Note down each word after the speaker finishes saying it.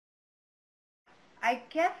I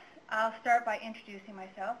guess I'll start by introducing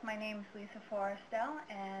myself. My name is Lisa Forestell,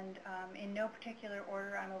 and in no particular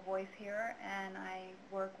order, I'm a voice hearer, and I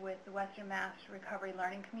work with the Western Mass Recovery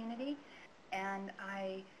Learning Community, and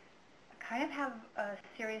I kind of have a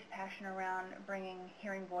serious passion around bringing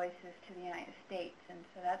hearing voices to the United States, and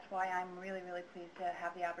so that's why I'm really, really pleased to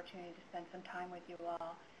have the opportunity to spend some time with you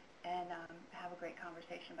all and have a great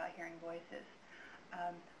conversation about hearing voices.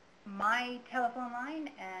 My telephone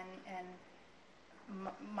line and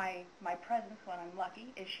my presence, when I'm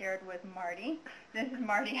lucky, is shared with Marty. This is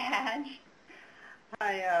Marty Hadge.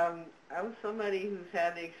 Hi, I'm somebody who's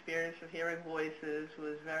had the experience of hearing voices,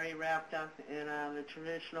 was very wrapped up in the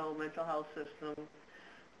traditional mental health system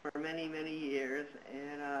for many, many years,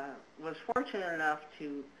 and was fortunate enough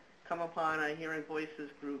to come upon a hearing voices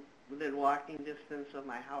group within walking distance of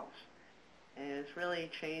my house. And it's really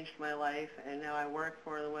changed my life, and now I work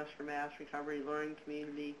for the Western Mass Recovery Learning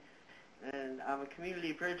Community, and I'm a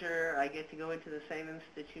community bridger. I get to go into the same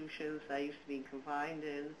institutions I used to be confined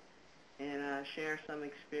in and share some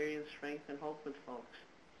experience, strength, and hope with folks.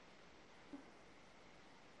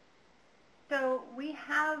 So we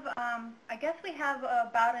have, I guess we have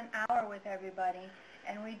about an hour with everybody,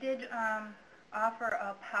 and we did offer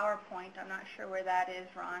a PowerPoint. I'm not sure where that is,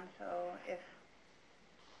 Ron, so if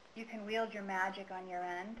you can wield your magic on your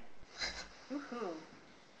end. Woohoo.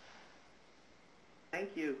 Thank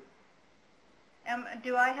you.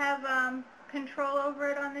 Do I have control over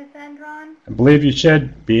it on this end, Ron? I believe you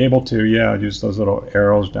should be able to, yeah, use those little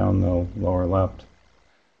arrows down the lower left.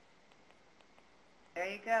 There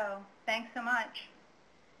you go. Thanks so much.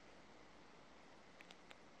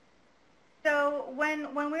 So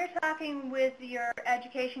when we're talking with your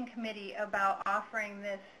education committee about offering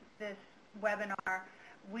this webinar,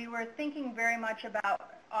 we were thinking very much about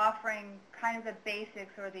offering kind of the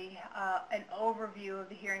basics or an overview of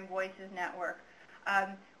the Hearing Voices Network.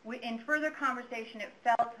 In further conversation, it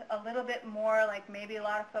felt a little bit more like maybe a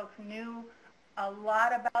lot of folks knew a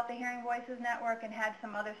lot about the Hearing Voices Network and had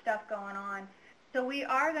some other stuff going on. So we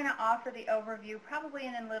are going to offer the overview probably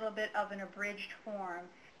in a little bit of an abridged form.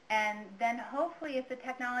 And then hopefully if the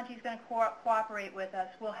technology is going to cooperate with us,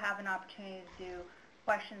 we'll have an opportunity to do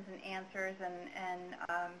questions and answers and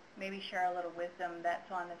maybe share a little wisdom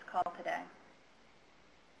that's on this call today.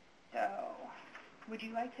 So would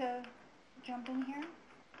you like to jump in here?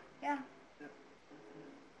 Yeah.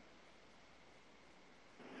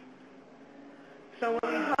 So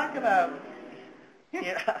when we talk about,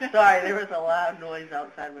 sorry, there was a loud noise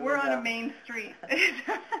outside my window. We're on a main street.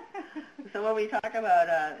 So when we talk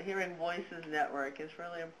about Hearing Voices Network, it's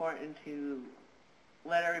really important to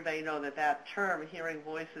let everybody know that term, hearing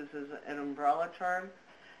voices, is an umbrella term,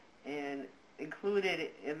 and included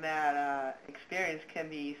in that experience can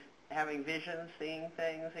be having visions, seeing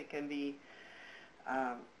things. It can be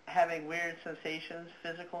having weird sensations,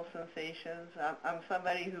 physical sensations. I'm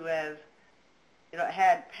somebody who has,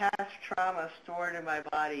 had past trauma stored in my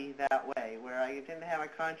body that way, where I didn't have a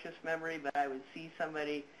conscious memory, but I would see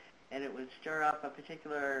somebody and it would stir up a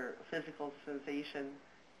particular physical sensation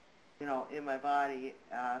in my body.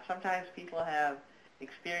 Sometimes people have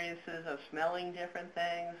experiences of smelling different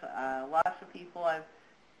things. Lots of people I've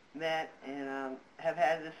met and have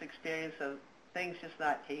had this experience of things just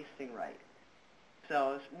not tasting right.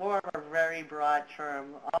 So it's more of a very broad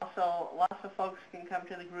term. Also, lots of folks can come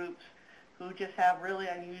to the groups who just have really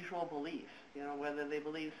unusual beliefs, whether they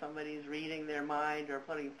believe somebody's reading their mind or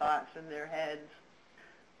putting thoughts in their heads,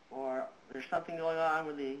 or there's something going on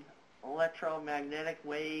with the electromagnetic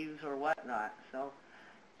waves or whatnot. So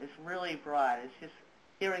it's really broad. It's just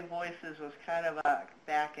hearing voices was kind of a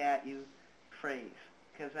back at you phrase,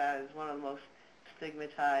 because that is one of the most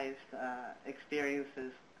stigmatized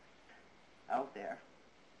experiences out there.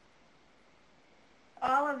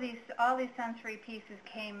 All these sensory pieces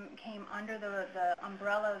came under the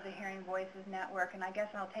umbrella of the Hearing Voices Network, and I guess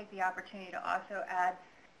I'll take the opportunity to also add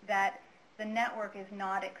that the network is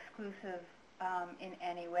not exclusive in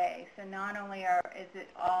any way. So not only is it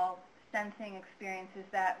all sensing experiences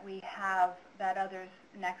that we have that others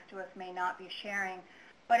next to us may not be sharing,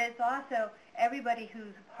 but it's also everybody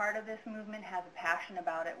who's part of this movement has a passion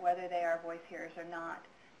about it, whether they are voice hearers or not.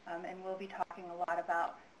 And we'll be talking a lot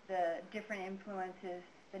about the different influences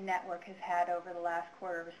the network has had over the last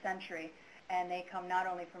quarter of a century, and they come not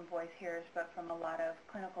only from voice hearers but from a lot of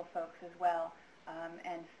clinical folks as well,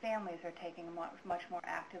 and families are taking a much more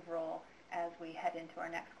active role as we head into our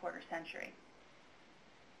next quarter century.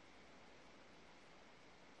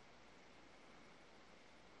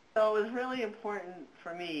 So it was really important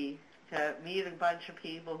for me to meet a bunch of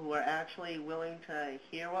people who are actually willing to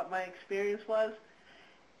hear what my experience was.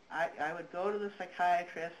 I would go to the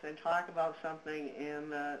psychiatrist and talk about something,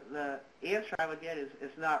 and the answer I would get is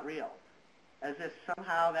it's not real, as if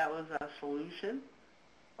somehow that was a solution,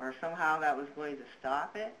 or somehow that was going to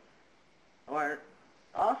stop it, or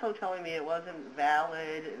also telling me it wasn't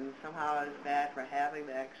valid and somehow I was bad for having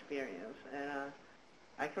that experience. And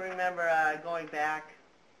I can remember going back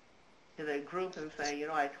to the group and saying,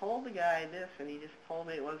 I told the guy this, and he just told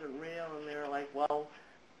me it wasn't real, and they were like, well,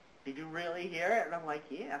 did you really hear it? And I'm like,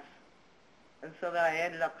 yes. And so then I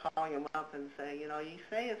ended up calling him up and saying, you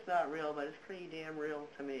say it's not real, but it's pretty damn real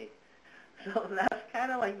to me. So that's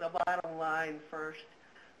kind of like the bottom line first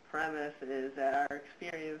premise, is that our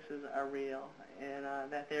experiences are real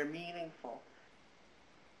and that they're meaningful.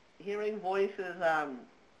 Hearing voices,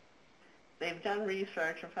 they've done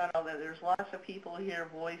research and found out that there's lots of people who hear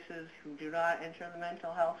voices who do not enter the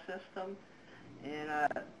mental health system, and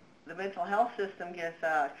the mental health system gets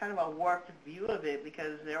kind of a warped view of it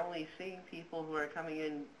because they're only seeing people who are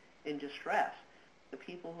coming in distress. The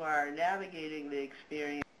people who are navigating the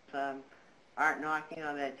experience aren't knocking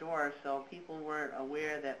on that door, so people weren't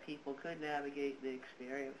aware that people could navigate the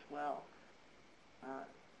experience well.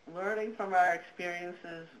 Learning from our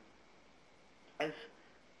experiences is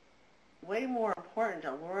way more important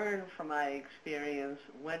to learn from my experience.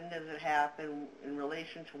 When does it happen, in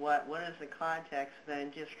relation to what is the context,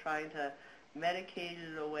 than just trying to medicate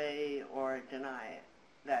it away or deny it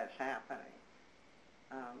that it's happening.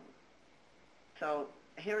 So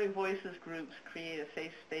hearing voices groups create a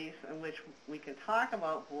safe space in which we can talk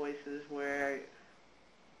about voices where,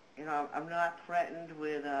 I'm not threatened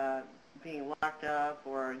with being locked up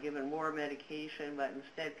or given more medication, but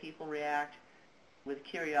instead people react with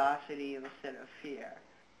curiosity instead of fear.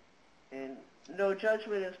 And no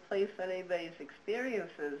judgment is placed on anybody's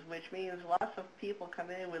experiences, which means lots of people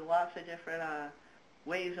come in with lots of different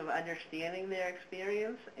ways of understanding their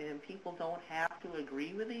experience, and people don't have to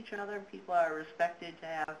agree with each other. People are respected to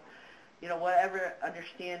have, whatever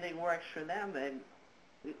understanding works for them. And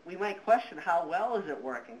we might question, how well is it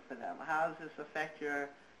working for them? How does this affect your,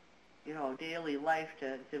 daily life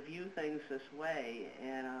to view things this way?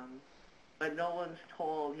 And but no one's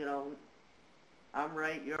told, I'm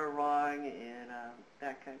right, you're wrong, and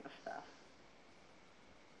that kind of stuff.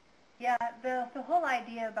 Yeah, the whole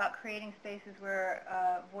idea about creating spaces where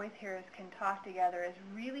voice hearers can talk together is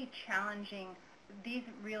really challenging these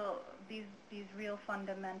real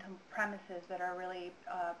fundamental premises that are really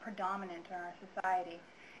predominant in our society.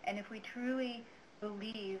 And if we truly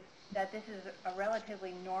believe that this is a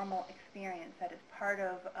relatively normal experience, that is part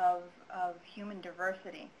of human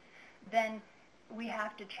diversity, then we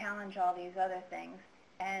have to challenge all these other things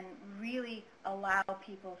and really allow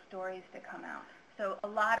people's stories to come out. So a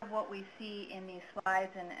lot of what we see in these slides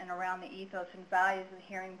and around the ethos and values of the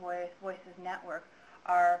Hearing Voices Network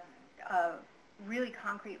are really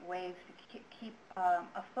concrete ways to keep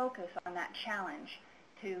a focus on that challenge,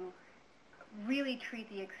 to really treat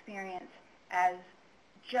the experience as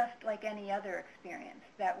just like any other experience,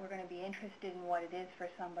 that we're going to be interested in what it is for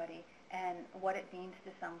somebody and what it means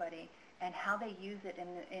to somebody and how they use it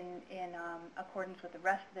in accordance with the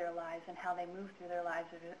rest of their lives and how they move through their lives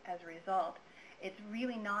as a result. It's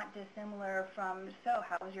really not dissimilar from, so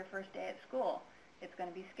how was your first day at school? It's going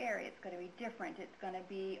to be scary. It's going to be different. It's going to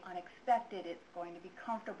be unexpected. It's going to be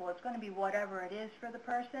comfortable. It's going to be whatever it is for the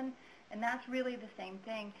person. And that's really the same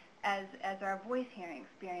thing as our voice hearing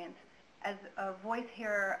experience. As a voice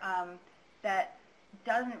hearer that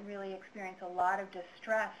doesn't really experience a lot of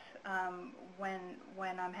distress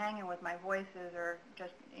when I'm hanging with my voices, or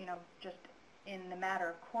just in the matter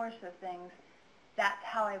of course of things, that's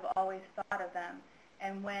how I've always thought of them.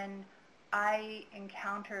 And when I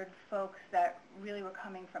encountered folks that really were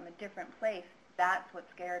coming from a different place, that's what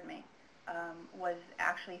scared me, was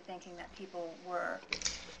actually thinking that people were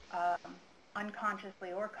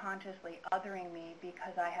unconsciously or consciously othering me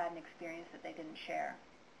because I had an experience that they didn't share.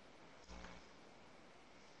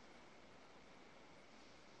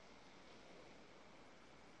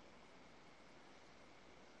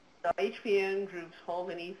 So HPN groups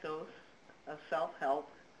hold an ethos of self-help,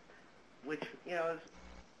 which,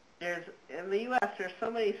 there's, in the U.S., there's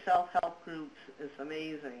so many self-help groups, it's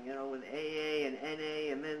amazing, with AA and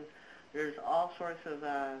NA, and then there's all sorts of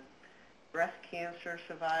breast cancer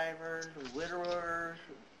survivors, widowers,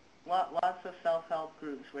 lots of self-help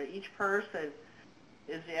groups where each person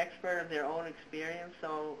is the expert of their own experience.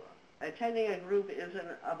 So attending a group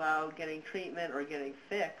isn't about getting treatment or getting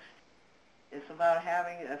fixed. It's about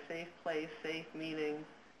having a safe place, safe meaning.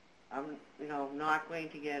 I'm, not going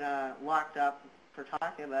to get locked up for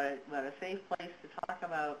talking about it, but a safe place to talk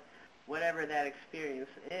about whatever that experience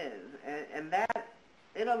is. And that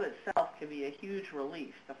in of itself can be a huge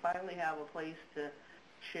relief to finally have a place to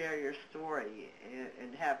share your story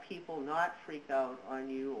and have people not freak out on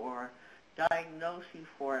you or diagnose you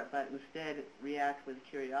for it, but instead react with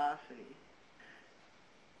curiosity.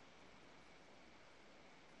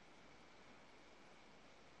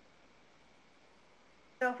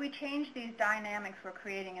 So if we change these dynamics, we're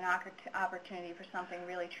creating an opportunity for something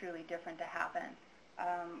really, truly different to happen.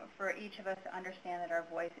 For each of us to understand that our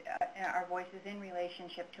voice is in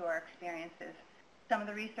relationship to our experiences. Some of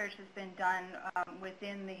the research that's been done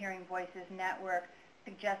within the Hearing Voices Network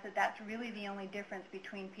suggests that that's really the only difference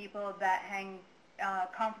between people that hang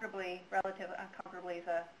comfortably is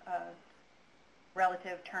a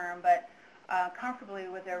relative term, but comfortably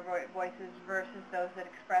with their voices versus those that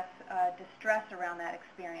express distress around that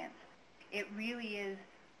experience. It really is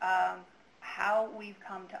how we've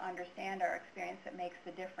come to understand our experience that makes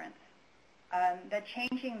the difference. That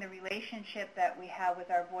changing the relationship that we have with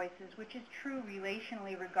our voices, which is true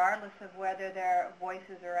relationally regardless of whether their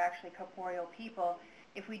voices are actually corporeal people,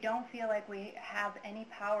 if we don't feel like we have any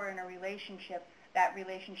power in a relationship, that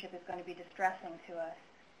relationship is going to be distressing to us.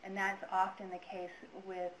 And that's often the case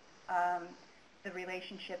with the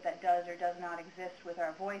relationship that does or does not exist with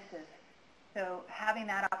our voices. So having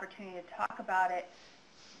that opportunity to talk about it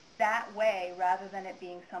that way, rather than it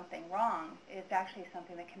being something wrong, it's actually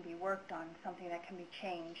something that can be worked on, something that can be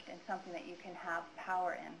changed, and something that you can have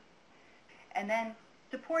power in. And then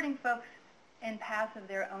supporting folks in paths of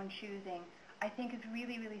their own choosing, I think is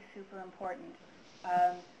really, really super important.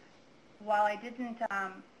 While I didn't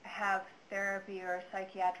have therapy or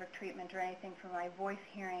psychiatric treatment or anything for my voice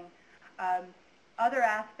hearing, other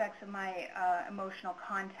aspects of my emotional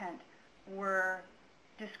content were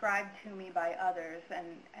described to me by others,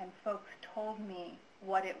 and folks told me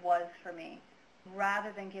what it was for me,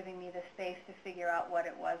 rather than giving me the space to figure out what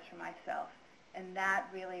it was for myself. And that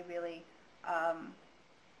really, really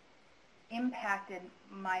impacted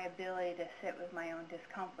my ability to sit with my own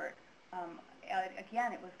discomfort.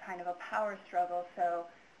 Again, it was kind of a power struggle, so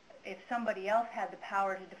if somebody else had the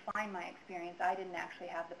power to define my experience, I didn't actually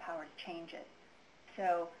have the power to change it.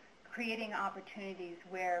 So creating opportunities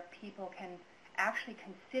where people can actually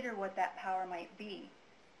consider what that power might be,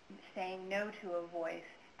 saying no to a voice,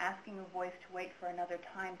 asking a voice to wait for another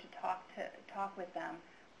time to talk with them,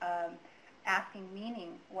 asking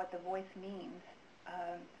meaning, what the voice means,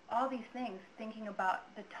 all these things, thinking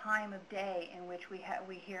about the time of day in which we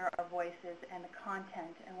hear our voices and the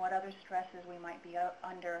content and what other stresses we might be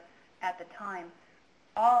under at the time,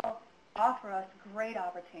 all offer us great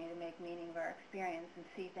opportunity to make meaning of our experience and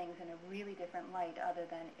see things in a really different light other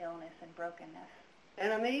than illness and brokenness.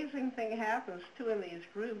 An amazing thing happens, too, in these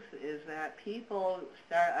groups is that people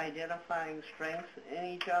start identifying strengths in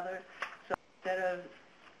each other. So instead of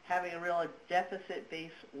having a real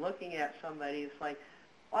deficit-based looking at somebody, it's like,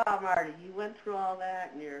 wow, Marty, you went through all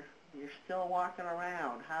that and you're still walking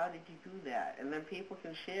around. How did you do that? And then people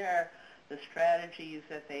can share the strategies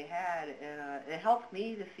that they had, and it helped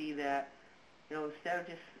me to see that, instead of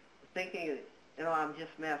just thinking, I'm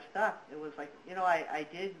just messed up, it was like, I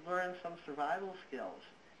did learn some survival skills,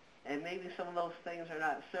 and maybe some of those things are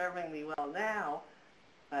not serving me well now,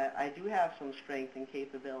 but I do have some strength and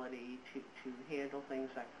capability to handle things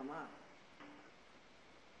that come up.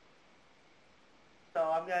 So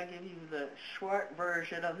I'm going to give you the short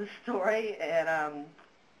version of the story, and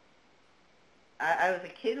I was a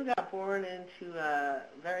kid who got born into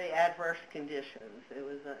very adverse conditions. It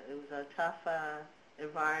was a tough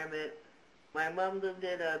environment. My mom lived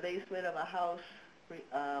in a basement of a house,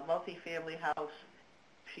 multi-family house.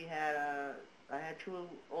 I had two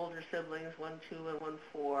older siblings, 1 2 and 1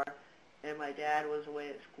 4, and my dad was away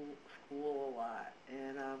at school a lot.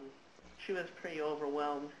 And she was pretty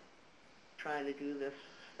overwhelmed trying to do this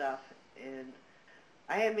stuff. And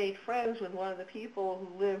I had made friends with one of the people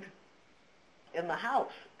who lived in the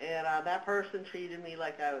house, and that person treated me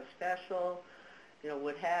like I was special,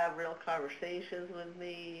 would have real conversations with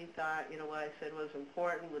me, thought, what I said was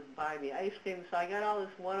important, would buy me ice cream. So I got all this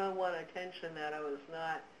one-on-one attention that I was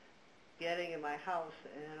not getting in my house.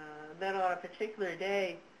 And then on a particular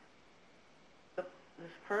day,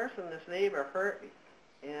 this neighbor hurt me.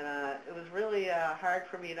 And it was really hard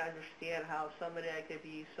for me to understand how somebody I could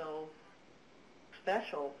be so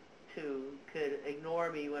special to could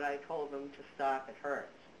ignore me when I told them to stop, it hurts.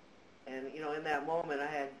 And, in that moment I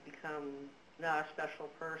had become not a special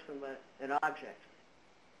person, but an object.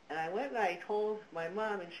 And I went and I told my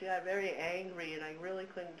mom, and she got very angry, and I really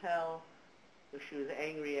couldn't tell if she was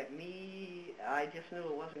angry at me. I just knew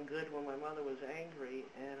it wasn't good when my mother was angry,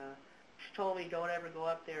 and she told me, don't ever go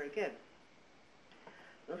up there again.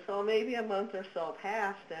 So maybe a month or so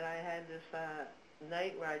passed, and I had this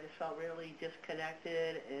night where I just felt really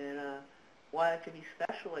disconnected and wanted to be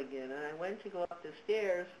special again. And I went to go up the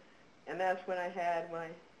stairs, and that's when I had my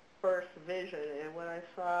first vision. And what I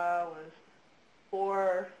saw was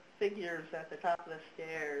 4 figures at the top of the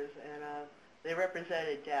stairs, and they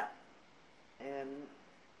represented death. And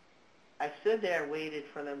I stood there and waited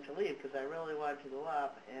for them to leave because I really wanted to go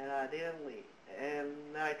up, and they didn't leave. And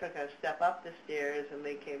then I took a step up the stairs, and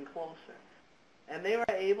they came closer. And they were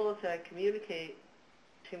able to communicate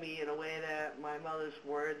to me in a way that my mother's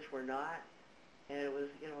words were not. And it was,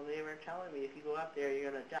 they were telling me, if you go up there,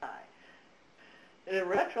 you're going to die. And in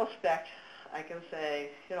retrospect, I can say,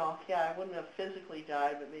 I wouldn't have physically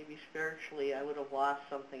died, but maybe spiritually I would have lost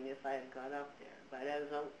something if I had gone up there. But as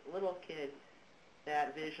a little kid,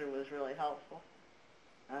 that vision was really helpful.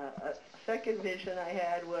 A second vision I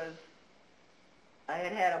had was I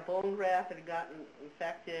had a bone graft that had gotten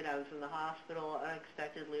infected. I was in the hospital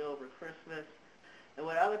unexpectedly over Christmas. And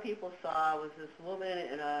what other people saw was this woman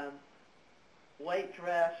in a white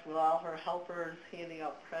dress with all her helpers handing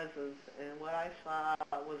out presents. And what I saw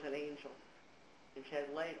was an angel. And she had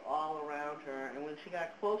light all around her. And when she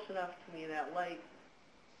got close enough to me, that light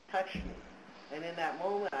touched me. And in that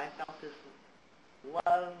moment, I felt this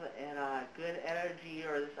love and good energy,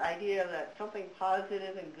 or this idea that something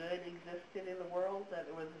positive and good existed in the world, that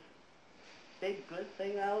there was this big good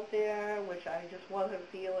thing out there, which I just wasn't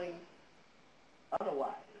feeling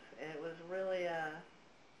otherwise. And it was really a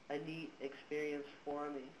neat experience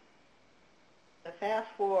for me. To fast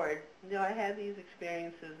forward, I had these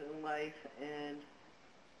experiences in life, and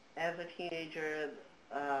as a teenager,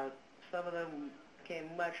 some of them became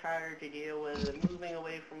much harder to deal with, and moving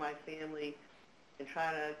away from my family and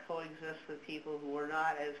trying to coexist with people who were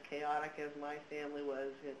not as chaotic as my family was.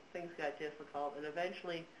 Things got difficult, and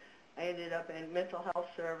eventually I ended up in mental health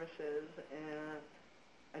services, and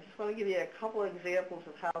I just want to give you a couple examples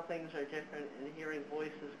of how things are different in hearing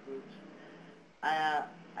voices groups. I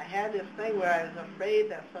had this thing where I was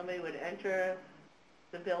afraid that somebody would enter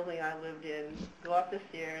the building I lived in, go up the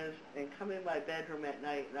stairs, and come in my bedroom at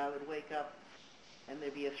night, and I would wake up and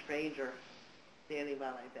there'd be a stranger standing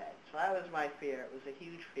by my bed. So that was my fear. It was a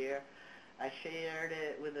huge fear. I shared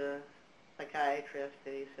it with a psychiatrist,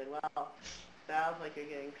 and he said, well, sounds like you're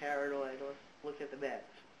getting paranoid. Let's look at the meds.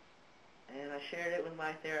 And I shared it with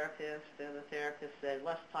my therapist, and the therapist said,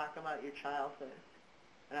 let's talk about your childhood.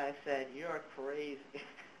 And I said, you're crazy,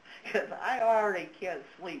 because I already can't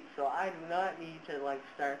sleep, so I do not need to,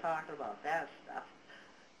 start talking about that stuff.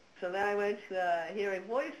 So then I went to the Hearing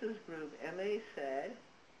Voices group, and they said,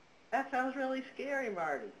 that sounds really scary,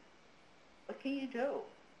 Marty. What can you do?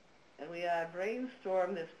 And we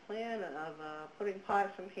brainstormed this plan of putting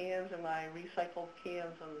pots and pans in my recycled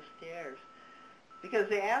cans on the stairs. Because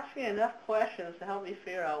they asked me enough questions to help me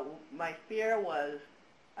figure out, my fear was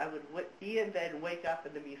I would be in bed and wake up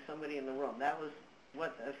and there'd be somebody in the room. That was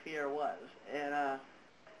what the fear was. And,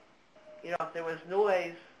 if there was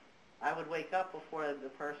noise, I would wake up before the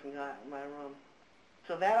person got in my room.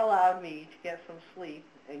 So that allowed me to get some sleep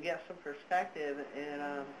and get some perspective.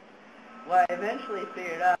 And what I eventually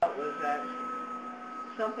figured out was that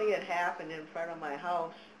something had happened in front of my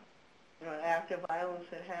house. An act of violence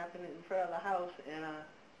had happened in front of the house, and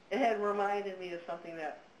it had reminded me of something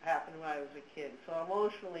that happened when I was a kid. So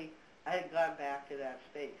emotionally, I had gone back to that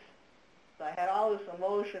space. So I had all this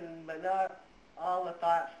emotion, but not all the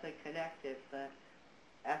thoughts that connected. But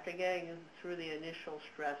after getting through the initial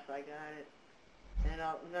stress, I got it. And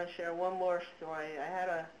I'm going to share one more story. I had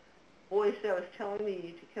a voice that was telling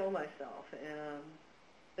me to kill myself. And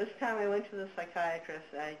this time I went to the psychiatrist.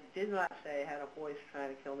 I did not say I had a voice trying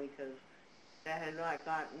to kill me, because that had not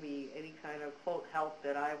gotten me any kind of, quote, help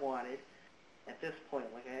that I wanted at this point.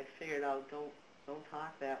 I had figured out, don't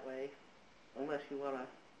talk that way unless you want to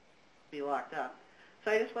be locked up.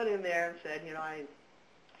 So I just went in there and said, I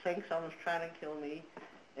think someone's trying to kill me.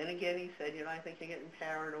 And again, he said, I think you're getting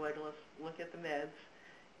paranoid. Let's look at the meds.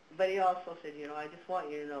 But he also said, I just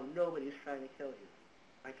want you to know nobody's trying to kill you.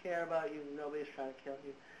 I care about you. Nobody's trying to kill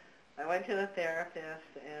you. I went to the therapist,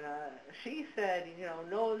 and she said,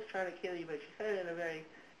 no one's trying to kill you, but she said it in a very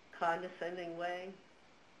condescending way.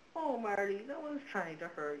 Oh, Marty, no one's trying to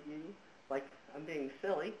hurt you. Like I'm being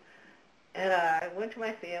silly. And I went to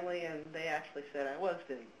my family, and they actually said I was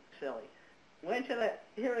being silly. Went to the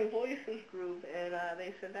Hearing Voices group, and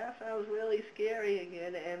they said, that sounds really scary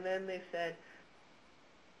again. And then they said,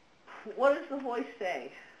 what does the voice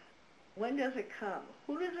say? When does it come?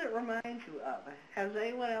 Who does it remind you of? Has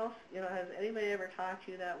anyone else, has anybody ever talked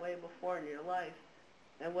to you that way before in your life?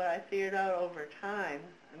 And what I figured out over time,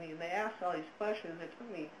 I mean, they asked all these questions. It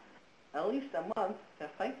took me at least a month to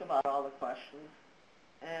think about all the questions.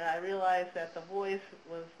 And I realized that the voice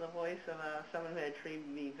was the voice of someone who had treated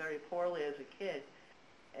me very poorly as a kid.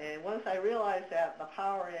 And once I realized that, the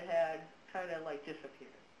power it had kind of like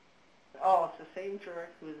disappeared. Oh, it's the same jerk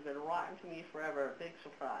who's been rotten to me forever. Big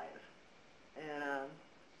surprise. And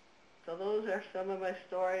so those are some of my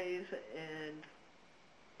stories. And,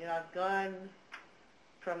 you know, I've gone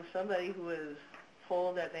from somebody who was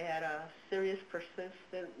told that they had a serious,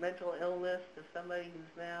 persistent mental illness to somebody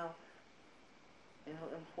who's now, you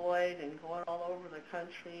know, employed and going all over the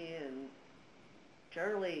country and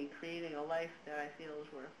generally creating a life that I feel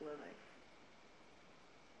is worth living.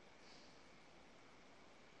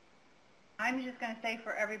 I'm just going to say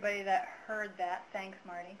for everybody that heard that, thanks,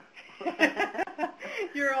 Marty.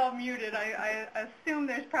 You're all muted. I assume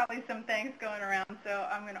there's probably some thanks going around, so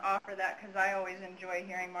I'm going to offer that because I always enjoy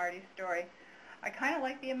hearing Marty's story. I kind of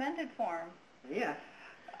like the amended form. Yes.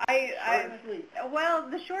 Short and sweet. Well,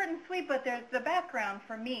 the short and sweet, but there's the background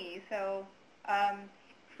for me. So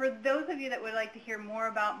for those of you that would like to hear more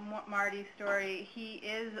about Marty's story, he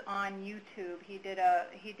is on YouTube. He did a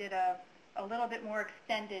little bit more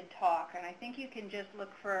extended talk, and I think you can just look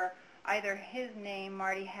for either his name,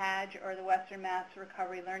 Marty Hadge, or the Western Mass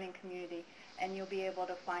Recovery Learning Community, and you'll be able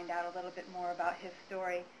to find out a little bit more about his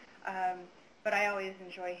story. But I always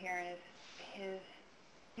enjoy hearing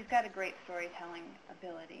he's got a great storytelling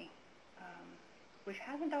ability, which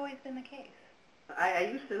hasn't always been the case. I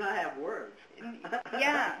used to not have words.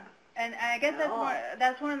 Yeah, and I guess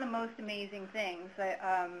that's one of the most amazing things.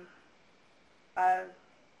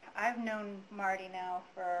 I've known Marty now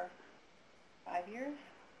for 5 years.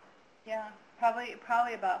 Yeah, probably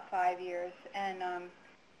about 5 years. And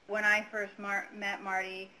when I first met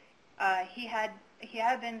Marty, he had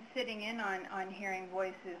been sitting in on Hearing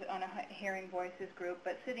Voices, on a Hearing Voices group,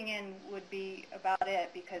 but sitting in would be about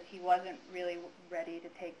it because he wasn't really ready to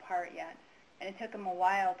take part yet. And it took him a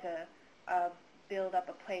while to build up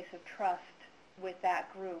a place of trust with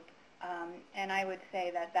that group. And I would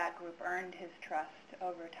say that group earned his trust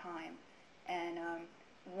over time. And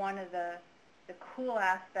one of the cool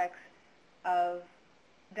aspects of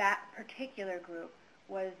that particular group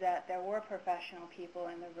was that there were professional people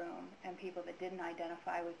in the room and people that didn't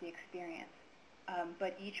identify with the experience.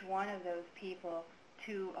 But each one of those people,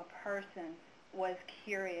 to a person, was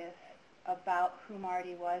curious about who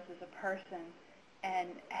Marty was as a person and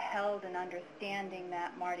held an understanding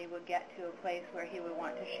that Marty would get to a place where he would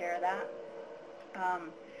want to share that.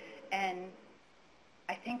 And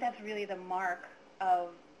I think that's really the mark of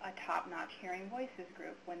a top-notch Hearing Voices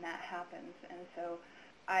group when that happens. And so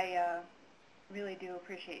I really do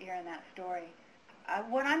appreciate hearing that story.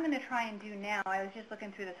 What I'm going to try and do now, I was just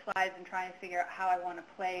looking through the slides and trying to figure out how I want to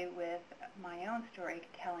play with my own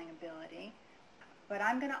storytelling ability. But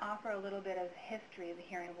I'm going to offer a little bit of history of the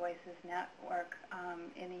Hearing Voices Network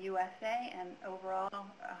in the USA and overall,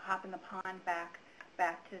 hopping the pond back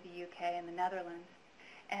to the UK and the Netherlands.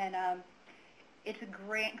 And it's a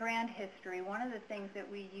grand history. One of the things that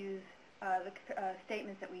we use, the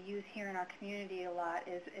statements that we use here in our community a lot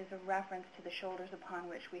is a reference to the shoulders upon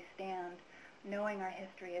which we stand. Knowing our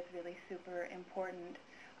history is really super important.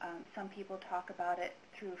 Some people talk about it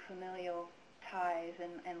through familial ties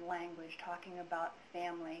and language, talking about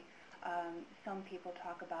family. Some people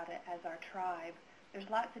talk about it as our tribe. There's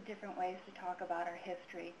lots of different ways to talk about our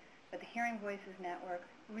history, but the Hearing Voices Network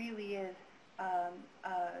really is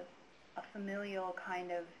a familial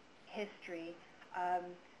kind of history.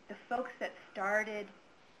 The folks that started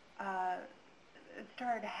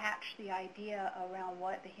to hatch the idea around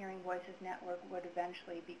what the Hearing Voices Network would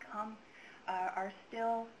eventually become are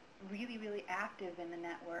still really, really active in the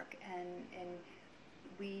network, and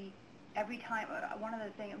we, every time, one of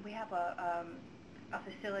the things, we have a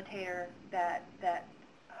facilitator that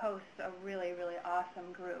hosts a really, really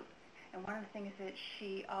awesome group, and one of the things that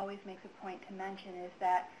she always makes a point to mention is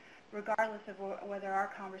that regardless of whether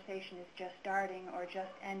our conversation is just starting or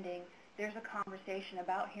just ending, there's a conversation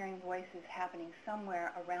about hearing voices happening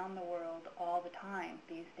somewhere around the world all the time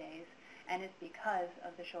these days, and it's because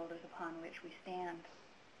of the shoulders upon which we stand.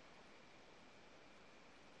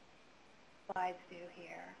 Slides do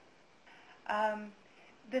here.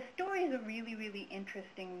 The story is a really, really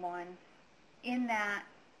interesting one in that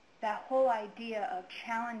whole idea of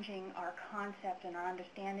challenging our concept and our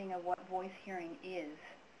understanding of what voice hearing is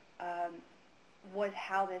was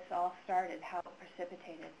how this all started, how it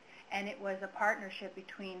precipitated. And it was a partnership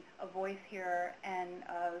between a voice hearer and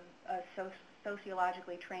a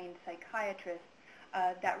sociologically trained psychiatrist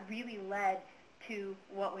that really led to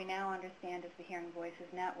what we now understand as the Hearing Voices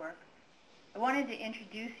Network. I wanted to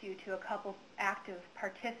introduce you to a couple active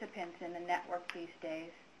participants in the network these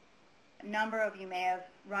days. A number of you may have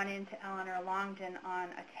run into Eleanor Longden on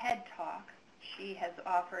a TED Talk. She has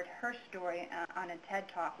offered her story on a TED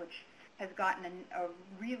Talk, which has gotten a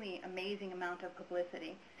really amazing amount of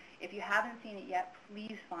publicity. If you haven't seen it yet,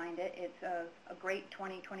 please find it. It's a great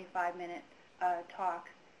 20, 25-minute talk.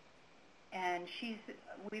 And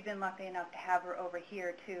we've been lucky enough to have her over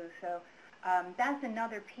here, too. So that's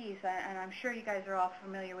another piece, and I'm sure you guys are all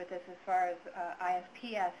familiar with this as far as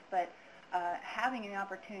ISPS, but having an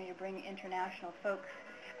opportunity to bring international folks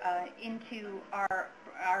into our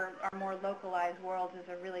more localized worlds is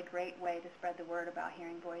a really great way to spread the word about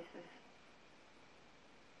hearing voices.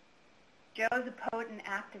 Joe's a poet and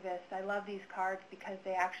activist. I love these cards because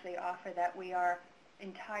they actually offer that we are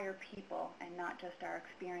entire people and not just our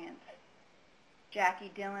experience.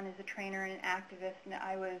 Jackie Dillon is a trainer and an activist, and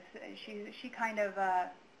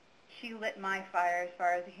she lit my fire as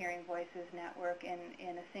far as the Hearing Voices Network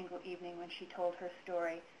in a single evening when she told her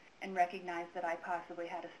story and recognized that I possibly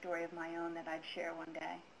had a story of my own that I'd share one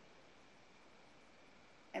day.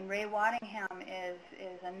 And Ray Waddingham is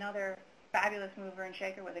another fabulous mover and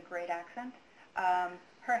shaker with a great accent.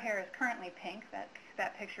 Her hair is currently pink.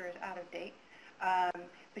 That picture is out of date.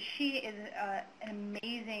 But she is an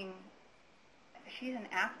amazing, she's an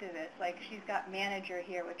activist. Like, she's got manager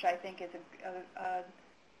here, which I think is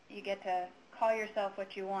you get to call yourself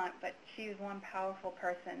what you want, but she is one powerful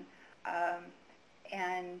person.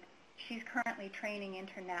 And she's currently training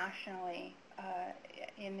internationally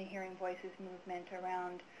in the Hearing Voices movement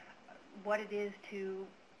around what it is to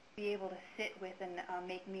be able to sit with and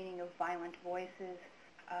make meaning of violent voices,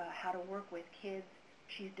 how to work with kids.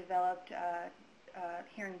 She's developed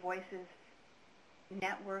Hearing Voices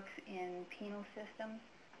networks in penal systems.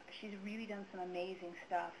 She's really done some amazing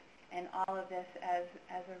stuff, and all of this as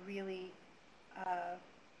a really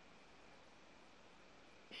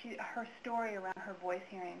her story around her voice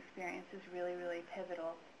hearing experience is really, really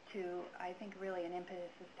pivotal to, I think, really an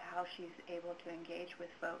impetus as to how she's able to engage with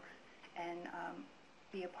folks and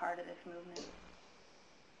be a part of this movement.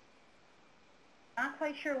 Not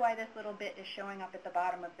quite sure why this little bit is showing up at the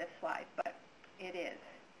bottom of this slide, but it is.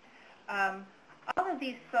 All of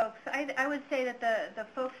these folks, I would say that the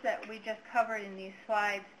folks that we just covered in these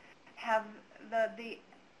slides have the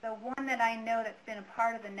one that I know that's been a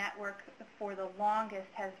part of the network for the longest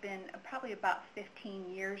has been probably about 15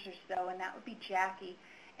 years or so, and that would be Jackie.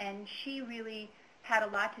 And she really had a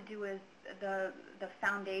lot to do with the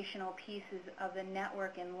foundational pieces of the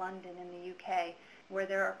network in London in the UK, where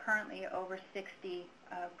there are currently over 60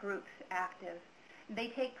 groups active. They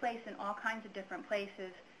take place in all kinds of different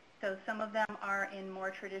places. So some of them are in more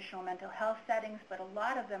traditional mental health settings, but a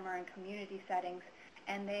lot of them are in community settings,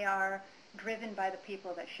 and they are driven by the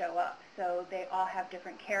people that show up. So they all have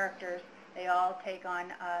different characters. They all take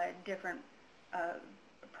on different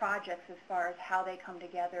projects as far as how they come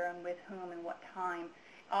together and with whom and what time,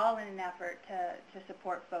 all in an effort to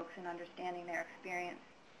support folks in understanding their experience.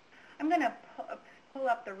 I'm going to pull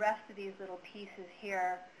up the rest of these little pieces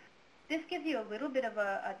here. This gives you a little bit of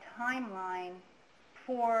a timeline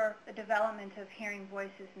for the development of hearing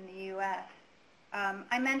voices in the U.S.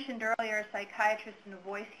 I mentioned earlier a psychiatrist and a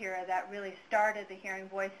voice hearer that really started the Hearing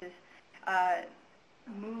Voices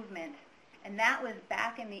movement, and that was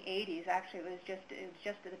back in the 80s. Actually, it was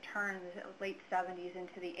just at the turn of the late 70s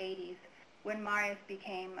into the 80s when Marius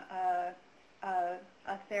became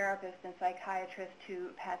a therapist and psychiatrist to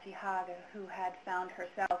Patsy Haga, who had found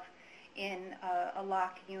herself in a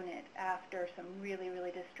locked unit after some really,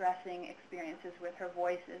 really distressing experiences with her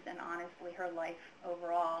voices and honestly her life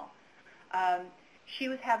overall. She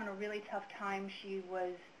was having a really tough time. She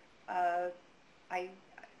was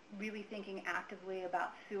really thinking actively about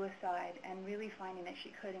suicide and really finding that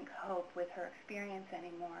she couldn't cope with her experience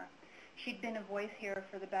anymore. She'd been a voice hearer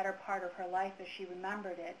for the better part of her life as she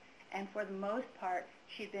remembered it, and for the most part,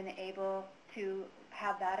 she'd been able to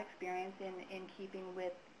have that experience in keeping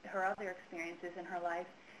with her other experiences in her life.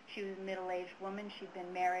 She was a middle-aged woman. She'd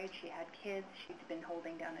been married. She had kids. She'd been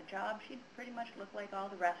holding down a job. She pretty much looked like all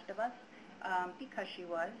the rest of us because she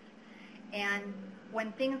was. And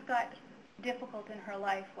when things got difficult in her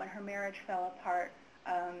life, when her marriage fell apart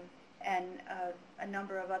and a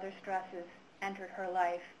number of other stresses entered her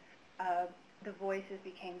life, the voices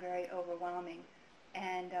became very overwhelming.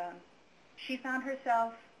 And she found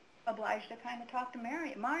herself obliged to kind of talk to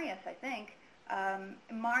Marius, I think.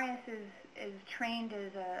 Marius is trained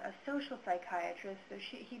as a social psychiatrist, so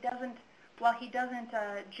he doesn't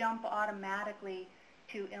jump automatically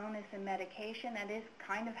to illness and medication. That is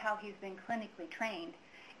kind of how he's been clinically trained.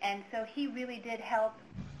 And so he really did help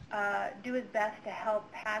do his best to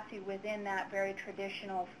help Patsy within that very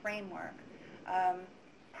traditional framework,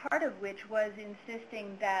 part of which was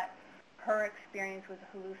insisting that her experience was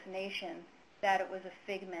a hallucination, that it was a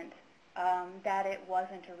figment, that it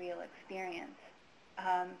wasn't a real experience.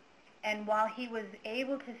 And while he was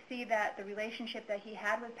able to see that the relationship that he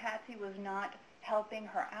had with Patsy was not helping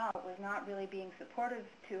her out, was not really being supportive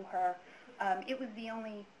to her, it was the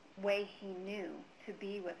only way he knew to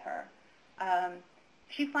be with her.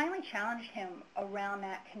 She finally challenged him around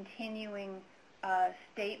that continuing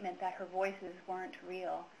statement that her voices weren't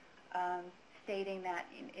real, stating that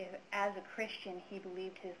if, as a Christian, he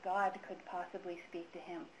believed his God could possibly speak to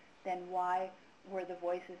him, then why were the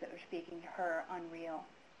voices that were speaking to her unreal?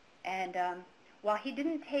 And while he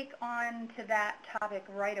didn't take on to that topic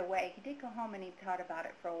right away, he did go home and he thought about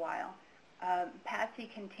it for a while.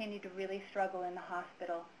 Patsy continued to really struggle in the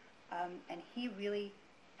hospital, and he really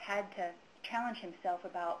had to challenge himself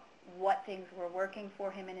about what things were working for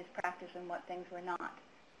him in his practice and what things were not.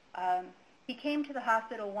 He came to the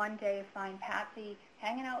hospital one day to find Patsy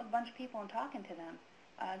hanging out with a bunch of people and talking to them.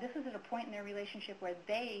 This was at a point in their relationship where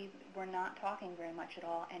they were not talking very much at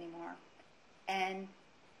all anymore. And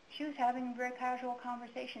she was having a very casual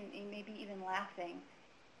conversation, maybe even laughing.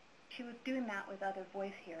 She was doing that with other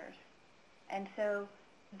voice hearers. And so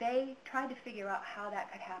they tried to figure out how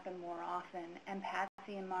that could happen more often. And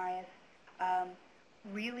Patsy and Marius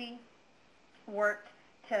really worked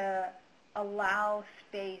to allow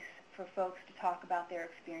space for folks to talk about their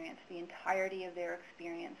experience, the entirety of their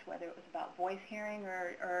experience, whether it was about voice hearing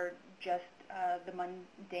or just the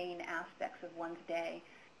mundane aspects of one's day,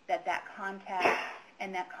 that contact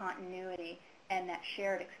and that continuity and that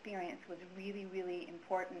shared experience was really, really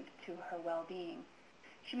important to her well-being.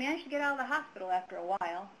 She managed to get out of the hospital after a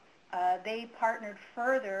while. They partnered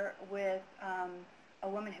further with a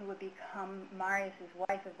woman who would become Marius's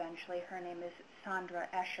wife eventually. Her name is Sandra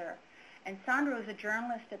Escher. And Sandra was a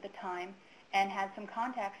journalist at the time and had some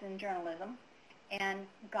contacts in journalism and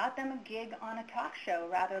got them a gig on a talk show,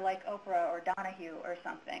 rather like Oprah or Donahue or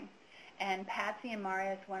something. And Patsy and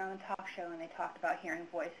Marius went on a talk show and they talked about hearing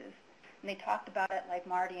voices. And they talked about it like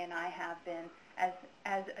Marty and I have been,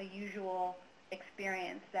 as a usual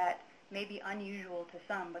experience that may be unusual to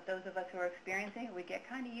some, but those of us who are experiencing it, we get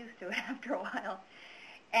kind of used to it after a while.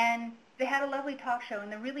 And they had a lovely talk show,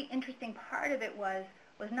 and the really interesting part of it was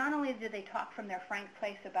not only did they talk from their frank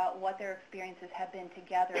place about what their experiences had been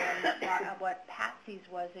together and what Patsy's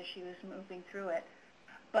was as she was moving through it,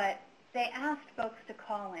 but they asked folks to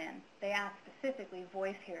call in. They asked specifically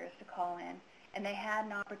voice hearers to call in, and they had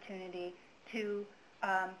an opportunity to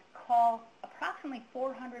call approximately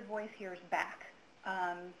 400 voice hearers back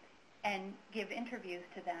and give interviews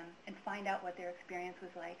to them and find out what their experience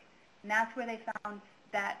was like. And that's where they found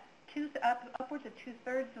that upwards of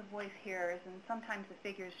two-thirds of voice hearers, and sometimes the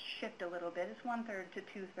figures shift a little bit, it's one-third to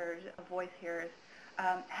two-thirds of voice hearers,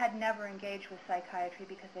 had never engaged with psychiatry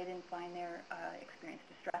because they didn't find their experience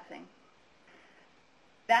distressing.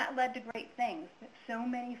 That led to great things. So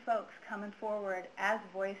many folks coming forward as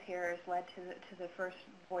voice hearers led to the first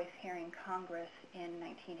Voice Hearing Congress in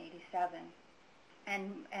 1987.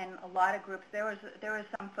 And a lot of groups, there was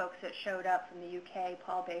some folks that showed up from the UK,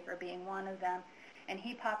 Paul Baker being one of them, and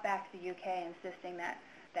he popped back to the UK insisting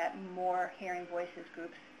that more hearing voices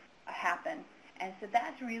groups happen. And so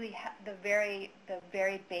that's really the very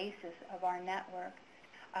basis of our network.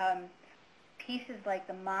 Pieces like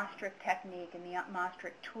the Maastricht technique and the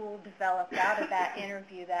Maastricht tool developed out of that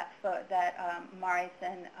interview that Marius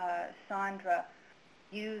and Sandra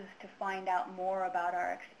used to find out more about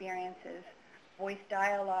our experiences. Voice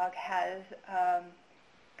dialogue has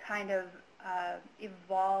kind of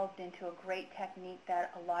evolved into a great technique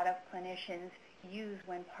that a lot of clinicians use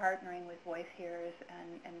when partnering with voice hearers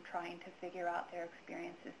and trying to figure out their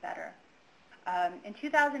experiences better. In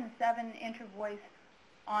 2007, InterVoice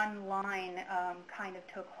Online kind of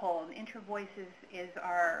took hold. InterVoice is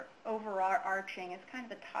our overarching, it's kind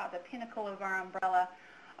of the pinnacle of our umbrella,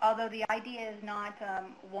 although the idea is not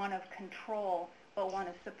one of control, but one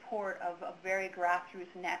of support of a very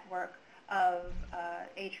grassroots network of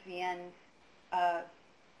HVN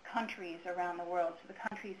countries around the world. So the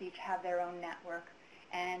countries each have their own network.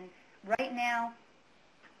 And right now,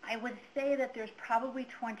 I would say that there's probably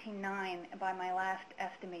 29 by my last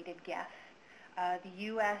estimated guess. The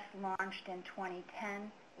U.S. launched in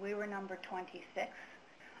 2010. We were number 26.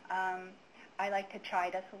 I like to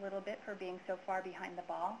chide us a little bit for being so far behind the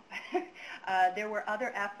ball. There were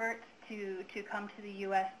other efforts to come to the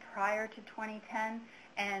U.S. prior to 2010,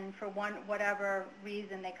 and for whatever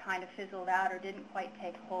reason they kind of fizzled out or didn't quite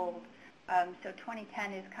take hold. So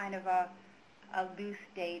 2010 is kind of a loose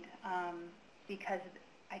date because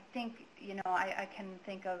I think, I can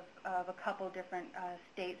think of a couple different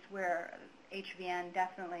states where HVN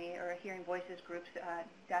definitely, or Hearing Voices groups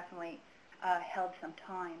definitely held some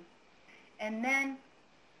time. And then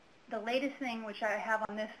the latest thing, which I have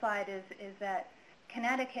on this slide, is that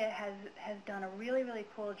Connecticut has done a really, really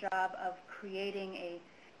cool job of creating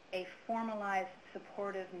a formalized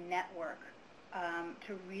supportive network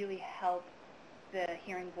to really help the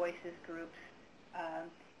Hearing Voices groups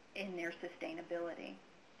in their sustainability.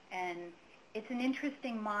 And it's an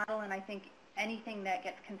interesting model, and I think anything that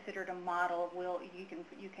gets considered a model you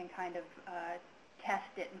can kind of test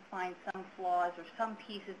it and find some flaws or some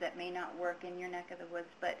pieces that may not work in your neck of the woods.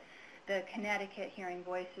 But the Connecticut Hearing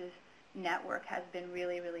Voices network has been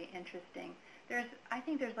really, really interesting. I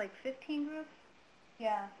think there's like 15 groups.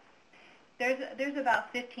 Yeah. There's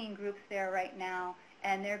about 15 groups there right now,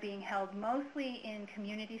 and they're being held mostly in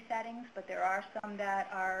community settings, but there are some that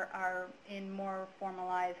are in more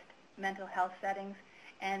formalized mental health settings,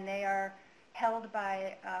 and they are held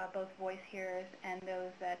by both voice hearers and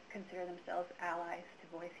those that consider themselves allies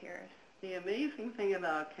to voice hearers. The amazing thing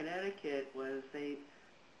about Connecticut was they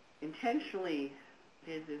intentionally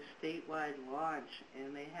did this statewide launch,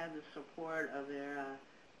 and they had the support of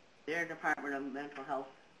their Department of Mental Health.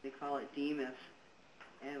 They call it DEMIS,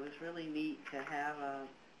 and it was really neat to have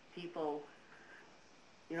people,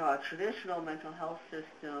 a traditional mental health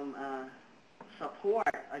system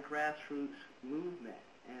support a grassroots movement,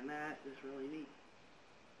 and that is really neat.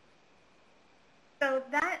 So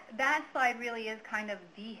that slide really is kind of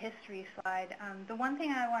the history slide. The one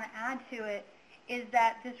thing I want to add to it is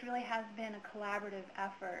that this really has been a collaborative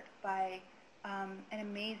effort by an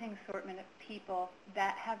amazing assortment of people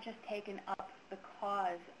that have just taken up the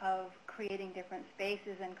cause of creating different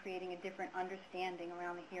spaces and creating a different understanding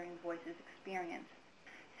around the Hearing Voices experience.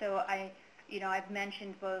 So I've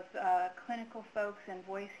mentioned both clinical folks and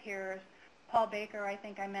voice hearers. Paul Baker, I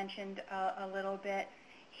think I mentioned a little bit.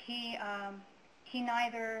 He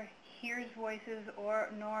neither hears voices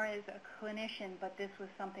nor is a clinician, but this was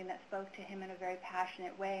something that spoke to him in a very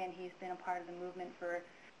passionate way, and he's been a part of the movement for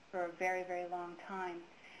a very, very long time.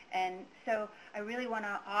 And so I really want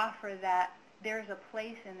to offer that there's a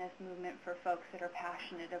place in this movement for folks that are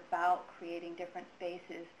passionate about creating different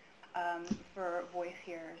spaces for voice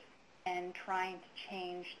hearers and trying to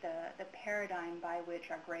change the paradigm by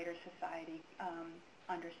which our greater society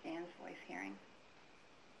understands voice hearing.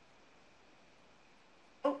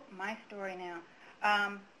 Oh, my story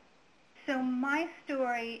now. So my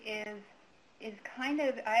story is kind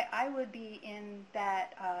of, I would be in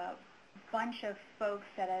that bunch of folks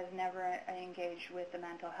that have never engaged with the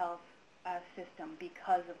mental health system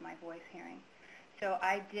because of my voice hearing. So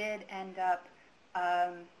I did end up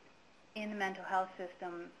in the mental health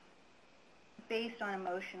system based on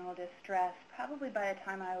emotional distress. Probably by the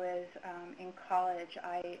time I was in college,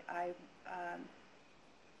 I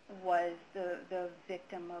was the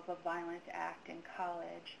victim of a violent act in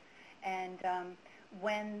college. And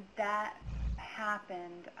when that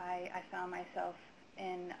happened, I found myself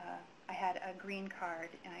I had a green card,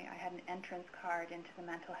 I had an entrance card into the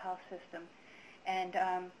mental health system. And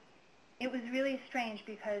it was really strange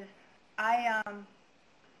because I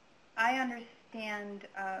understand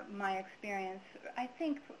my experience, I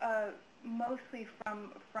think mostly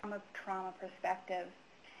from a trauma perspective.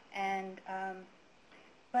 And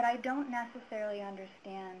but I don't necessarily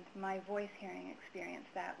understand my voice hearing experience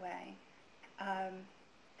that way.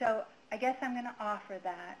 So I guess I'm going to offer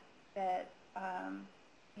that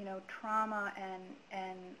trauma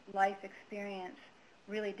and life experience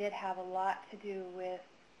really did have a lot to do with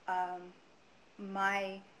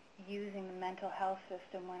my using the mental health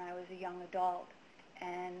system when I was a young adult.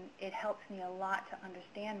 And it helps me a lot to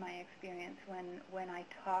understand my experience when I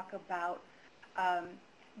talk about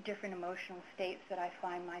different emotional states that I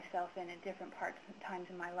find myself in at different parts and times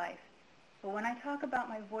in my life. But when I talk about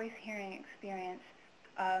my voice hearing experience,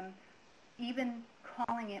 even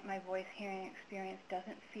calling it my voice hearing experience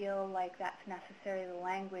doesn't feel like that's necessarily the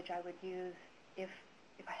language I would use if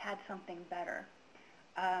I had something better.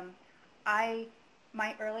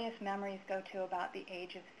 My earliest memories go to about the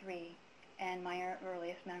age of 3, and my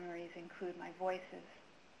earliest memories include my voices.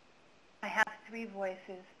 I have 3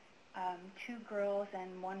 voices, 2 girls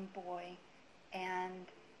and 1 boy, and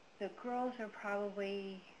the girls are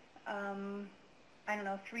probably,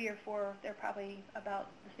 3 or 4, they're probably about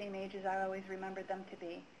the same age as I always remembered them to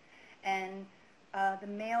be. And the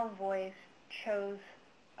male voice chose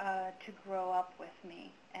to grow up with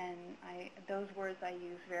me. And those words I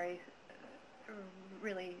use very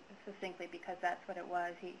really succinctly because that's what it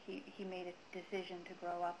was. He made a decision to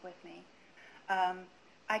grow up with me.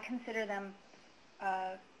 I consider them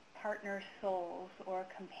partner souls or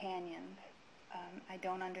companions. I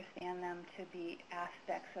don't understand them to be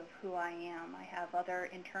aspects of who I am. I have other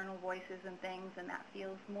internal voices and things, and that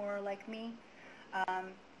feels more like me.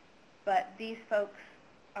 But these folks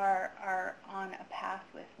are on a path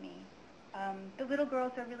with me. The little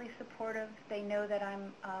girls are really supportive. They know that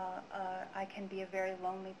I can be a very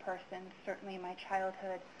lonely person. Certainly in my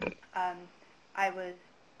childhood, I was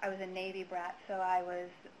a Navy brat, so I was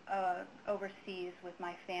overseas with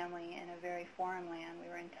my family in a very foreign land. We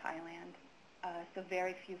were in Thailand, so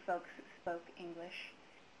very few folks spoke English,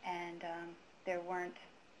 and there weren't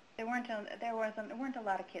a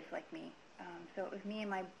lot of kids like me. So it was me and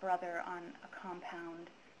my brother on a compound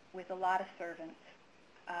with a lot of servants.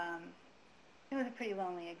 It was a pretty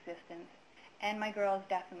lonely existence. And my girls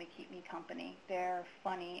definitely keep me company. They're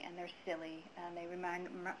funny and they're silly, and they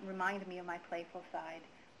remind me of my playful side.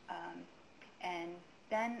 And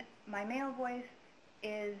then my male voice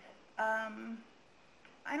is,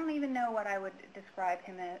 I don't even know what I would describe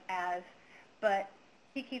him as, but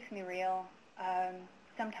he keeps me real.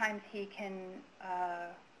 Sometimes he can,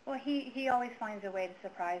 he always finds a way to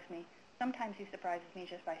surprise me. Sometimes he surprises me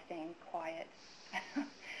just by staying quiet.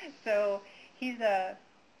 So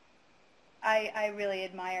I really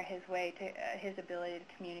admire his his ability to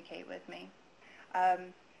communicate with me.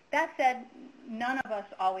 That said, none of us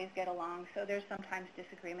always get along, so there's sometimes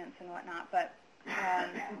disagreements and whatnot, but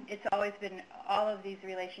it's always been, all of these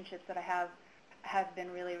relationships that I have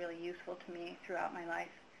been really, really useful to me throughout my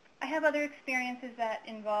life. I have other experiences that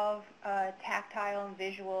involve tactile and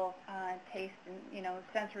visual taste and,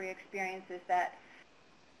 sensory experiences that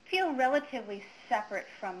feel relatively separate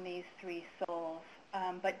from these three souls,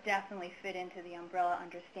 but definitely fit into the umbrella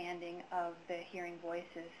understanding of the Hearing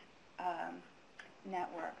Voices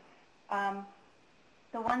network.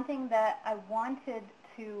 The one thing that I wanted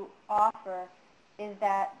to offer is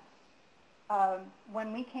that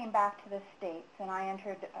when we came back to the States and I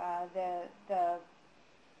entered the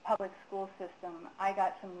public school system, I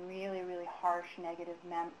got some really, really harsh negative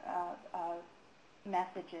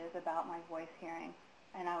messages about my voice hearing.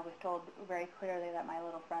 And I was told very clearly that my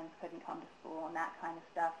little friends couldn't come to school and that kind of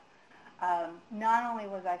stuff. Not only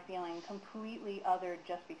was I feeling completely othered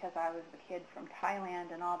just because I was the kid from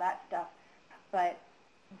Thailand and all that stuff, but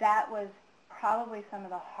that was probably some of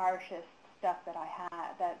the harshest stuff that I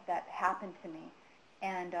had, that happened to me.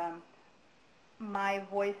 And my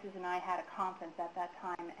voices and I had a conference at that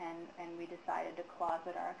time, and we decided to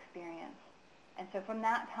closet our experience. And so from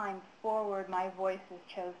that time forward, my voices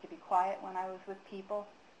chose to be quiet when I was with people,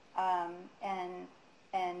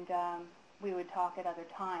 and we would talk at other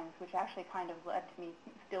times, which actually kind of led to me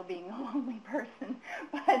still being a lonely person,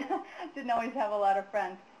 but didn't always have a lot of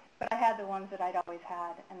friends. But I had the ones that I'd always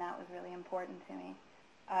had, and that was really important to me.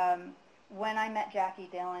 When I met Jackie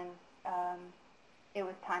Dillon, it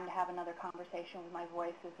was time to have another conversation with my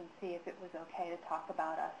voices and see if it was okay to talk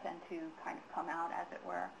about us and to kind of come out, as it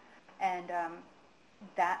were. And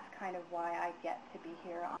that's kind of why I get to be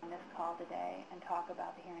here on this call today and talk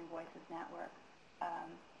about the Hearing Voices Network.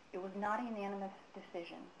 It was not a unanimous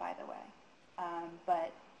decision, by the way,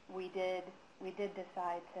 but we did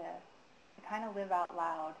decide to kind of live out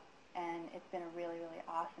loud, and it's been a really, really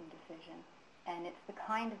awesome decision. And it's the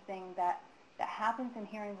kind of thing that happens in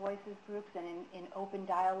Hearing Voices groups and in open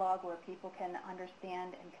dialogue where people can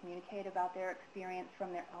understand and communicate about their experience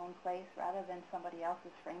from their own place rather than somebody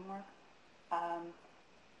else's framework.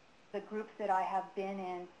 The groups that I have been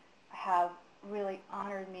in have really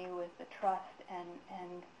honored me with the trust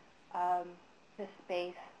and the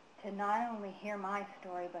space to not only hear my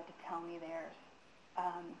story but to tell me theirs.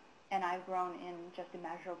 And I've grown in just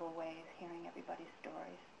immeasurable ways hearing everybody's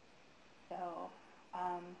stories. So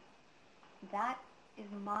that is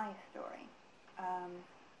my story.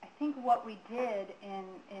 I think what we did in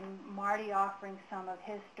Marty offering some of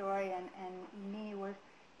his story and me was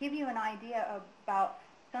give you an idea about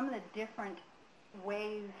some of the different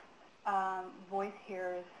ways voice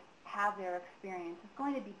hearers have their experience. It's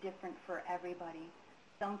going to be different for everybody.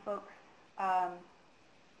 Some folks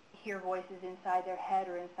hear voices inside their head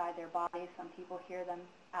or inside their body. Some people hear them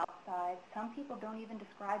outside. Some people don't even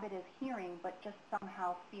describe it as hearing, but just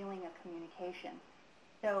somehow feeling a communication.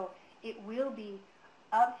 So it will be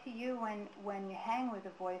up to you when you hang with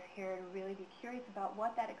a voice hearer to really be curious about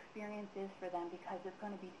what that experience is for them, because it's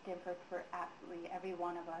going to be different for absolutely every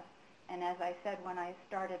one of us. And as I said when I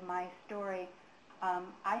started my story,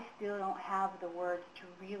 I still don't have the words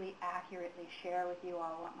to really accurately share with you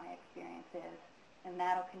all what my experience is. And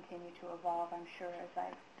that'll continue to evolve, I'm sure, as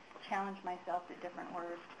I challenge myself at different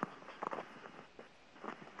words.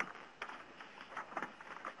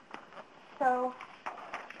 So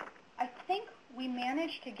I think we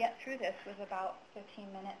managed to get through this with about 15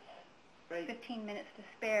 minutes, Right. 15 minutes to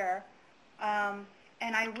spare.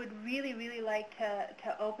 And I would really, really like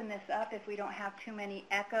to open this up if we don't have too many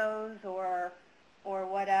echoes or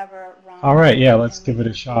whatever. Ron, All right, yeah, let's give it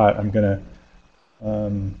a shot. I'm going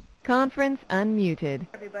to... Conference unmuted.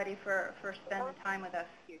 Everybody for spending time with us.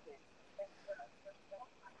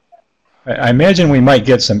 I imagine we might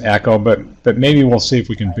get some echo, but maybe we'll see if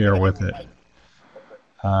we can bear with it.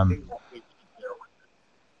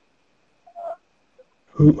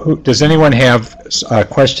 Does anyone have a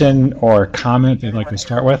question or comment they'd like to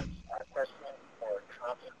start with?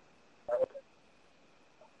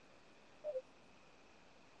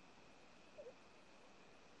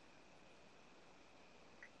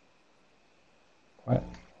 What?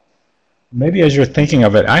 Maybe as you're thinking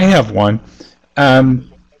of it, I have one.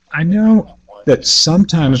 I know that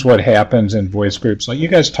sometimes what happens in voice groups, like you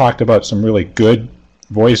guys talked about some really good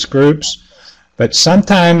voice groups, but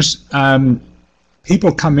sometimes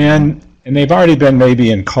people come in and they've already been maybe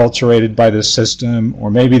enculturated by the system,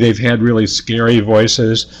 or maybe they've had really scary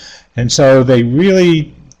voices, and so they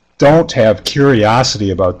really don't have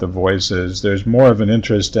curiosity about the voices. There's more of an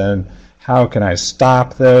interest in how can I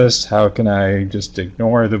stop this? How can I just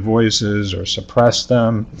ignore the voices or suppress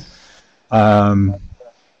them?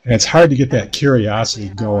 And it's hard to get that curiosity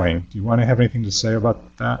going. Do you want to have anything to say about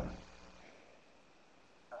that?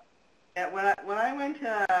 Yeah, when I went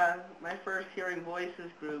to my first Hearing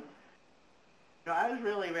Voices group, I was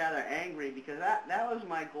really rather angry because that was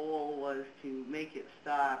my goal, was to make it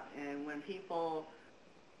stop. And when people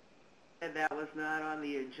said that was not on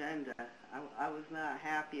the agenda, I was not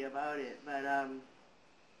happy about it. But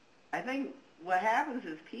I think what happens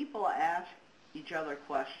is people ask each other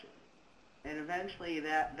questions. And eventually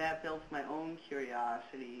that built my own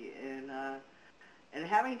curiosity, and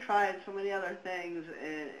having tried so many other things,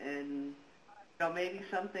 and maybe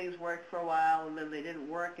some things worked for a while and then they didn't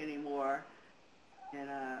work anymore, and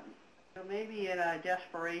maybe in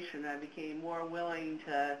desperation I became more willing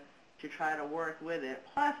to try to work with it.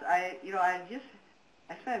 Plus I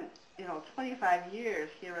spent 25 years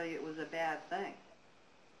hearing it was a bad thing,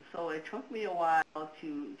 so it took me a while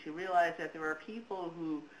to realize that there were people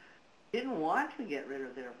who didn't want to get rid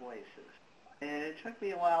of their voices. And it took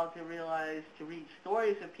me a while to realize, to read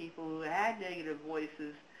stories of people who had negative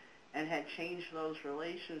voices and had changed those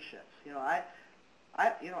relationships.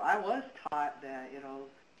 I was taught that,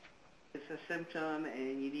 it's a symptom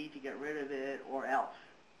and you need to get rid of it or else.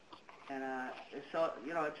 And so,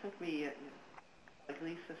 it took me, like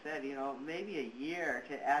Lisa said, maybe a year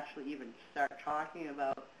to actually even start talking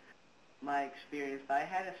about my experience. But I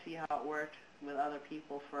had to see how it worked with other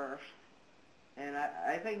people first. And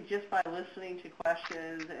I think just by listening to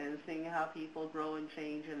questions and seeing how people grow and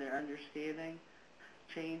change and their understanding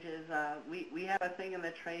changes, we have a thing in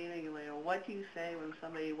the training, what do you say when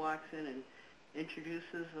somebody walks in and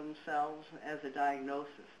introduces themselves as a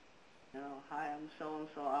diagnosis? Hi, I'm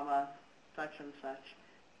so-and-so, I'm a such and such.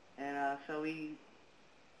 And so we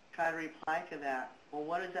try to reply to that. Well,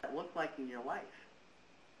 what does that look like in your life?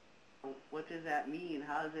 What does that mean?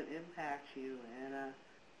 How does it impact you? And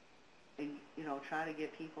try to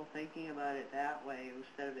get people thinking about it that way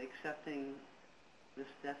instead of accepting this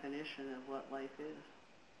definition of what life is.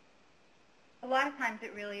 A lot of times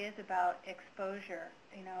it really is about exposure.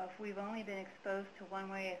 If we've only been exposed to one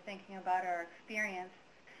way of thinking about our experience,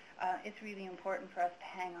 it's really important for us to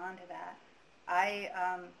hang on to that.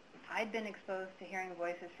 I'd been exposed to hearing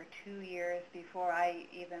voices for 2 years before I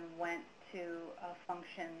even went to a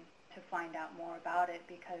function to find out more about it,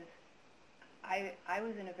 because I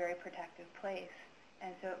was in a very protective place,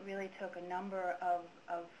 and so it really took a number of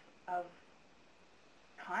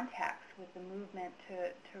contacts with the movement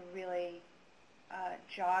to really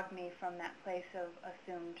jog me from that place of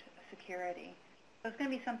assumed security. So it's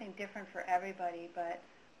going to be something different for everybody, but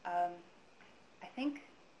I think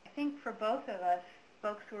for both of us,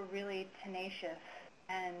 folks who are really tenacious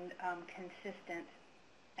and consistent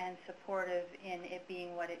and supportive in it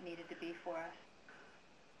being what it needed to be for us.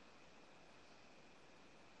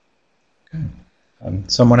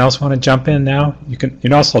 Someone else want to jump in now? You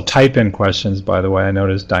can also type in questions, by the way. I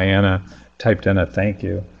noticed Diana typed in a thank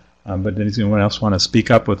you. But does anyone else want to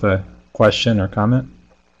speak up with a question or comment?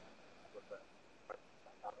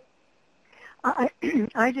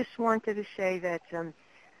 I just wanted to say that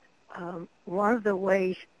one of the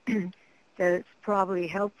ways that it's probably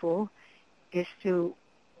helpful is to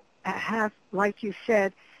have, like you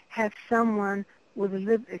said, have someone with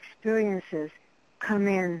lived experiences come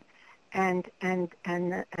in and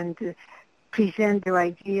present their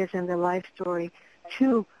ideas and their life story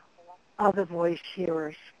to other voice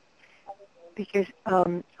hearers. Because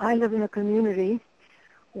I live in a community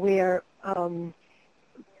where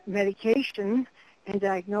medication and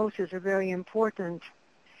diagnosis are very important.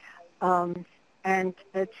 And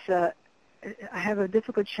it's I have a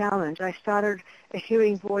difficult challenge. I started a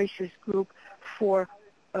Hearing Voices group for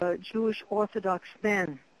Jewish Orthodox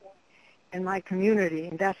men in my community,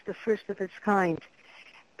 and that's the first of its kind.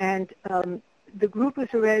 And the group is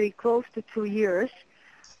already close to 2 years,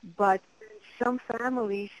 but some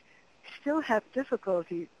families still have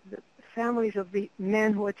difficulty. The families of the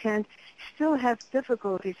men who attend still have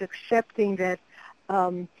difficulties accepting that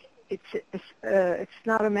it's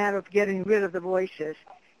not a matter of getting rid of the voices.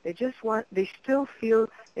 They still feel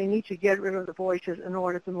they need to get rid of the voices in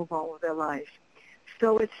order to move on with their lives.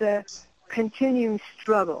 So it's a continuing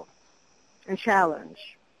struggle and challenge.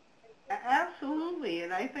 Absolutely,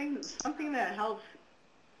 and I think something that helps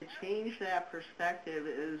to change that perspective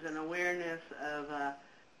is an awareness of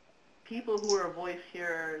people who are voice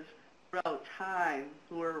hearers throughout time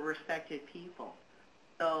who are respected people.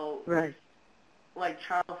 So, right. Like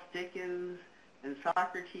Charles Dickens and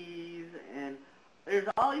Socrates, and there's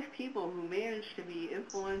all these people who managed to be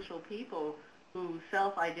influential people who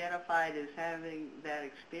self-identified as having that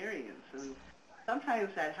experience. And sometimes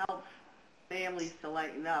that helps families to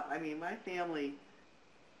lighten up. I mean, my family,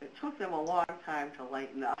 it took them a long time to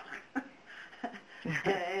lighten up.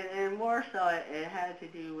 and more so it had to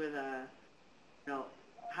do with,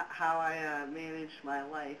 how I managed my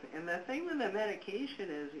life. And the thing with the medication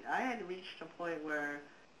is I had reached a point where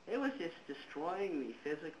it was just destroying me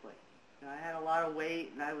physically. I had a lot of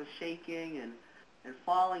weight, and I was shaking and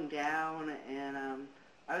falling down, and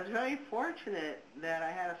I was very fortunate that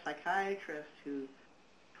I had a psychiatrist who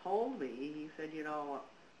told me, he said,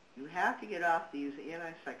 you have to get off these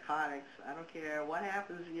antipsychotics. I don't care what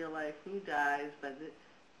happens in your life, who dies, but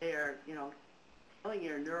they are, killing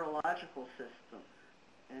your neurological system.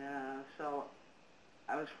 And so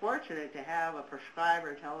I was fortunate to have a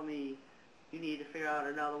prescriber tell me, you need to figure out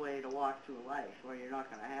another way to walk through life, or you're not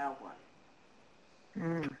going to have one.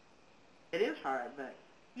 Mm. It is hard, but...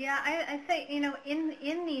 Yeah, I say,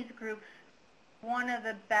 in these groups, one of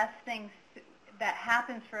the best things that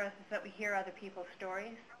happens for us is that we hear other people's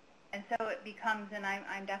stories. And so it becomes, and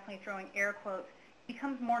I'm definitely throwing air quotes,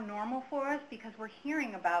 becomes more normal for us because we're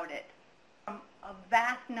hearing about it from a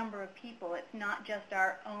vast number of people. It's not just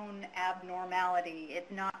our own abnormality. It's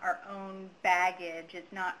not our own baggage.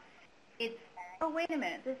 It's, oh, wait a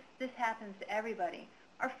minute, this happens to everybody.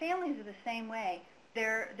 Our families are the same way.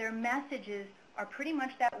 Their messages are pretty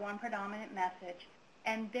much that one predominant message,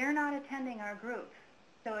 and they're not attending our groups.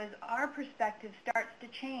 So as our perspective starts to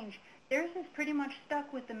change, theirs is pretty much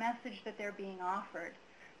stuck with the message that they're being offered.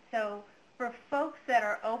 So for folks that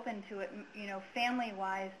are open to it,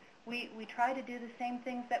 family-wise, we try to do the same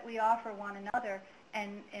things that we offer one another,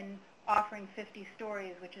 and offering 50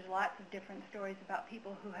 stories, which is lots of different stories about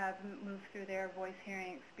people who have moved through their voice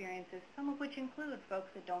hearing experiences, some of which include folks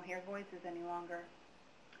that don't hear voices any longer.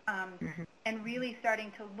 And really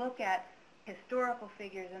starting to look at historical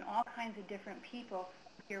figures and all kinds of different people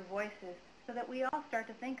who hear voices so that we all start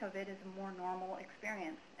to think of it as a more normal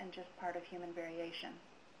experience and just part of human variation.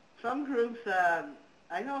 Some groups,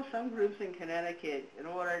 I know some groups in Connecticut, in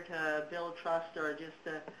order to build trust or just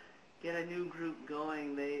to get a new group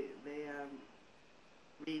going, they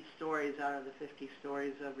read stories out of the 50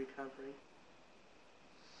 stories of recovery.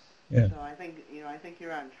 Yeah. So I think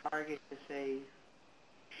you're on target to say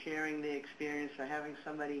sharing the experience, or having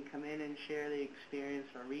somebody come in and share the experience,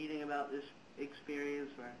 or reading about this experience,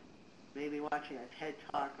 or maybe watching a TED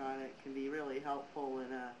Talk on it can be really helpful in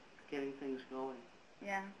getting things going.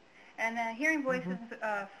 Yeah. And Hearing Voices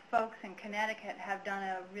folks in Connecticut have done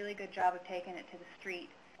a really good job of taking it to the street.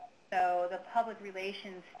 So the public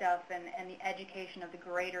relations stuff and the education of the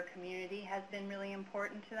greater community has been really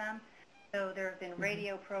important to them. So there have been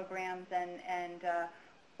radio programs and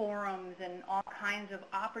forums and all kinds of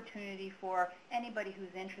opportunity for anybody who's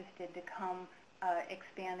interested to come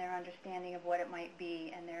expand their understanding of what it might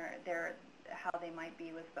be and how they might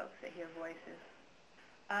be with folks that hear voices.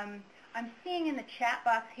 I'm seeing in the chat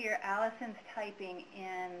box here, Allison's typing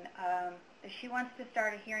in, she wants to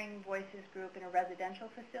start a Hearing Voices group in a residential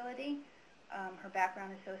facility. Her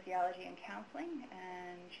background is sociology and counseling,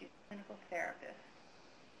 and she's a clinical therapist.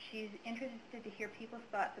 She's interested to hear people's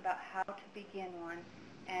thoughts about how to begin one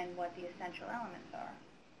and what the essential elements are.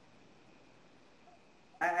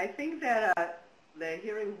 I think that the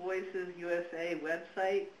Hearing Voices USA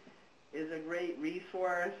website is a great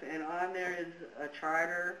resource, and on there is a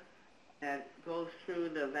charter that goes through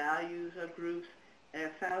the values of groups, and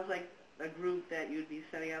it sounds like a group that you'd be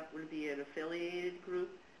setting up would be an affiliated group.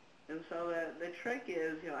 And so the trick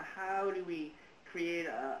is, how do we create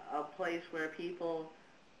a place where people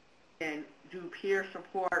can do peer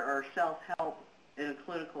support or self-help in a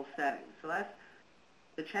clinical setting? So that's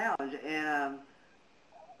the challenge. And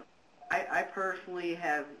I personally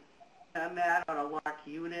have done that on a locked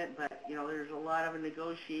unit, but there's a lot of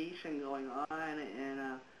negotiation going on,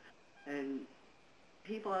 and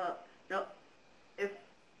people, if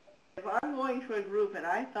I'm going to a group and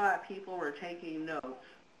I thought people were taking notes,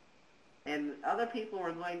 and other people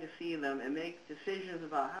were going to see them and make decisions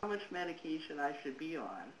about how much medication I should be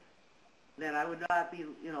on, then I would not be,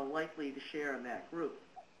 likely to share in that group.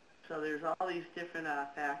 So there's all these different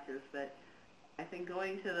factors that I think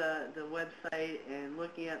going to the website and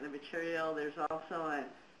looking at the material. There's also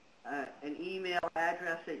an email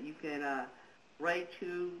address that you can write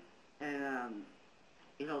to, and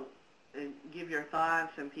and give your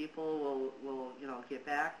thoughts, and people will get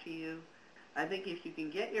back to you. I think if you can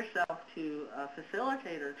get yourself to a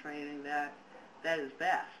facilitator training, that is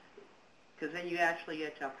best, because then you actually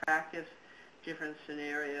get to practice different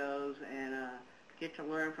scenarios and get to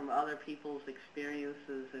learn from other people's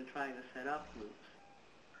experiences and trying to set up groups.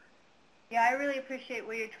 Yeah, I really appreciate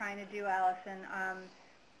what you're trying to do, Allison.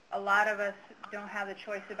 A lot of us don't have the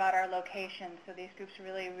choice about our location, so these groups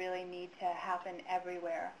really, really need to happen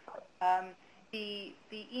everywhere. The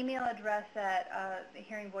email address at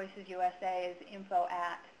Hearing Voices USA is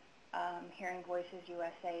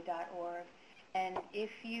info@hearingvoicesusa.org. And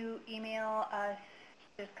if you email us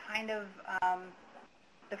just kind of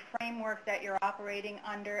the framework that you're operating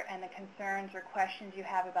under and the concerns or questions you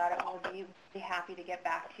have about it, we'll be happy to get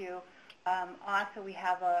back to you. Also, we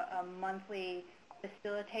have a monthly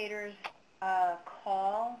facilitators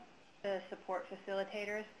call to support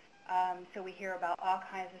facilitators. So we hear about all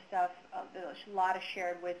kinds of stuff. There's a lot of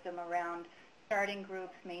shared wisdom around starting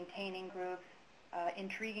groups, maintaining groups,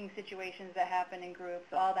 intriguing situations that happen in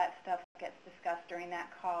groups. All that stuff gets discussed during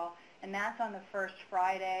that call. And that's on the first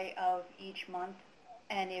Friday of each month.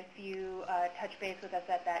 And if you touch base with us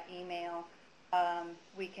at that email,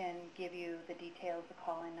 we can give you the details, the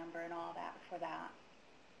call-in number, and all that for that.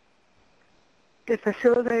 The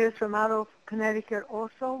facilitators from out of Connecticut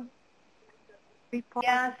also?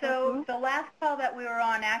 Yeah, so the last call that we were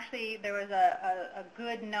on, actually, there was a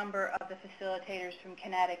good number of the facilitators from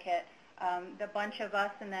Connecticut, the bunch of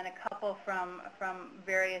us, and then a couple from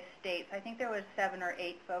various states. I think there was 7 or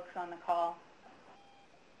 8 folks on the call.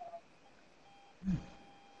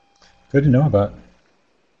 Good to know about.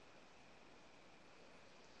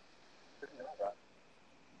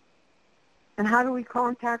 And how do we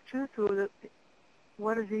contact you through the?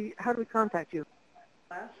 How do we contact you?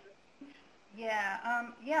 Yeah,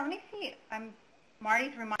 let me see.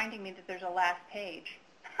 Marty's reminding me that there's a last page.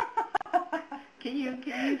 Can you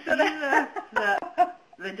see the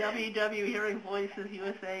www Hearing Voices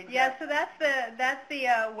USA? Yeah, so that's the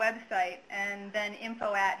website, and then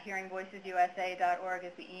info@hearingvoicesusa.org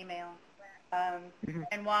is the email.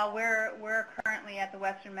 And while we're currently at the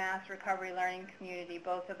Western Mass Recovery Learning Community,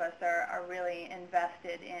 both of us are really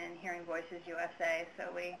invested in Hearing Voices USA,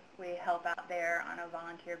 so we help out there on a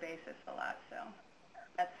volunteer basis a lot. So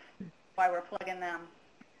that's why we're plugging them,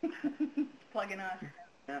 plugging us.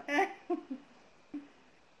 Yeah.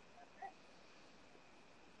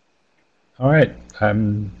 All right.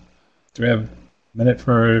 Do we have a minute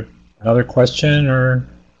for another question or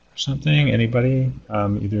something? Anybody?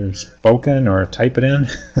 Either spoken or type it in.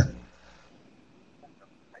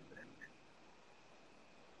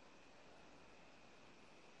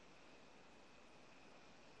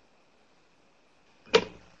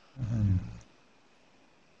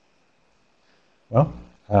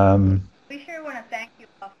 We sure want to thank you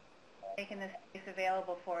all for making this space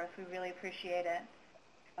available for us. We really appreciate it.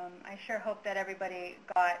 I sure hope that everybody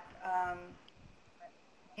got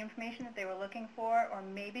the information that they were looking for, or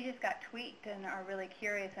maybe just got tweaked and are really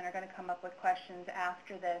curious and are going to come up with questions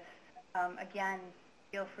after this. Again,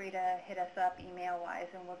 feel free to hit us up email-wise,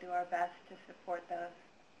 and we'll do our best to support those.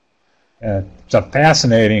 It's a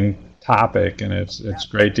fascinating topic, and it's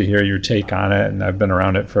great to hear your take on it, and I've been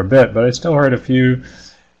around it for a bit, but I still heard a few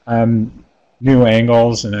new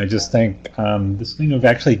angles, and I just think this thing of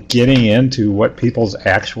actually getting into what people's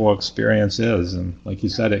actual experience is, and like you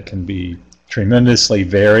said, it can be tremendously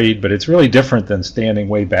varied, but it's really different than standing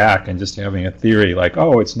way back and just having a theory like,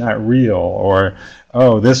 oh, it's not real, or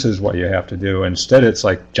oh, this is what you have to do. Instead, it's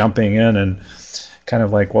like jumping in and kind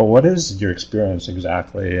of like, well, what is your experience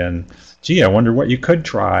exactly? And gee, I wonder what you could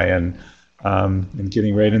try, and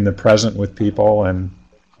getting right in the present with people, and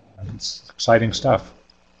it's exciting stuff.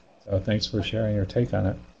 So thanks for sharing your take on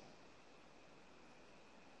it.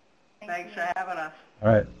 Thanks for having us. All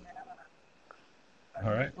right.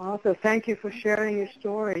 All right. Also, thank you for sharing your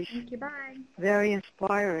stories. Thank you. Bye. Very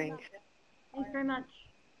inspiring. Thanks very much.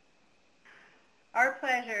 Our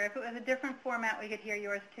pleasure. If it was a different format, we could hear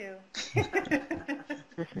yours too.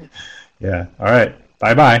 Yeah. All right.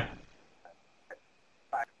 Bye-bye.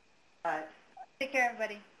 Bye. Take care,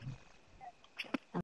 everybody.